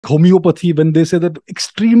homeopathy, when they say that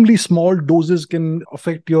extremely small doses can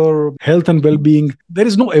affect your health and well-being, there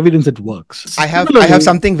is no evidence it works. I have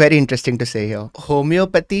something very interesting to say here.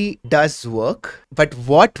 Homeopathy does work, but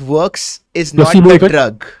what works is not Placebo the effect?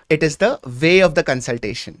 drug. It is the way of the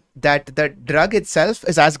consultation. That the drug itself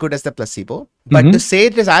is as good as the placebo. But to say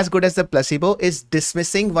it is as good as the placebo is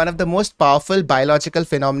dismissing one of the most powerful biological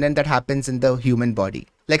phenomenon that happens in the human body.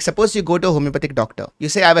 Like suppose you go to a homeopathic doctor. You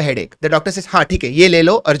say, I have a headache. The doctor says, हाँ ठीक है, ये ले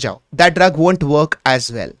लो और जाओ. That drug won't work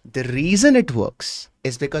as well. The reason it works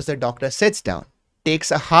is because the doctor sits down,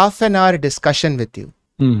 takes a half an hour discussion with you,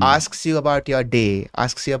 asks you about your day,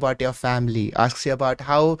 asks you about your family, asks you about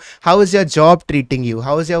how is your job treating you,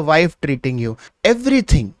 how is your wife treating you,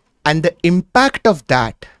 everything. And the impact of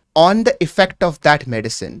that on the effect of that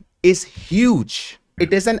medicine is huge.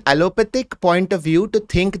 It is an allopathic point of view to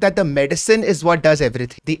think that the medicine is what does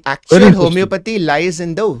everything. The actual homeopathy lies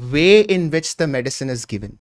in the way in which the medicine is given.